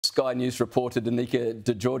Sky News reporter Danica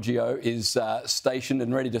De Giorgio is stationed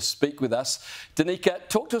and ready to speak with us. Danica,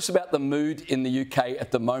 talk to us about the mood in the UK at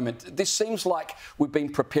the moment. This seems like we've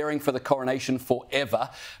been preparing for the coronation forever.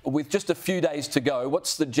 With just a few days to go,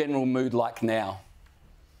 what's the general mood like now?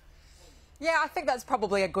 Yeah, I think that's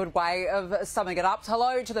probably a good way of summing it up.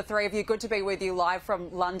 Hello to the three of you. Good to be with you live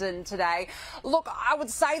from London today. Look, I would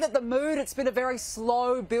say that the mood, it's been a very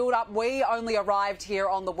slow build-up. We only arrived here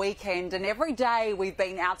on the weekend, and every day we've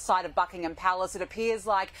been outside of Buckingham Palace. It appears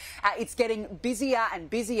like it's getting busier and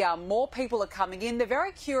busier. More people are coming in. They're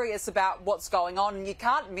very curious about what's going on, and you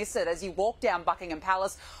can't miss it as you walk down Buckingham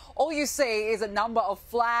Palace. All you see is a number of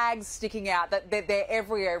flags sticking out. That they're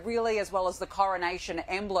everywhere, really, as well as the coronation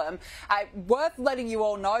emblem. Worth letting you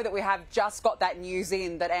all know that we have just got that news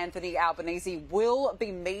in that Anthony Albanese will be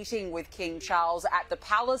meeting with King Charles at the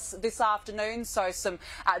Palace this afternoon. So some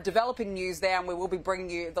developing news there, and we will be bringing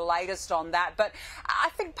you the latest on that. But I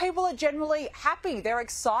think people are generally happy. They're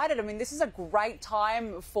excited. I mean, this is a great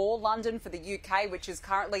time for London, for the UK, which is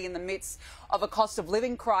currently in the midst of a cost of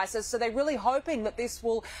living crisis. So they're really hoping that this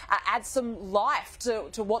will add some life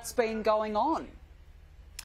to what's been going on.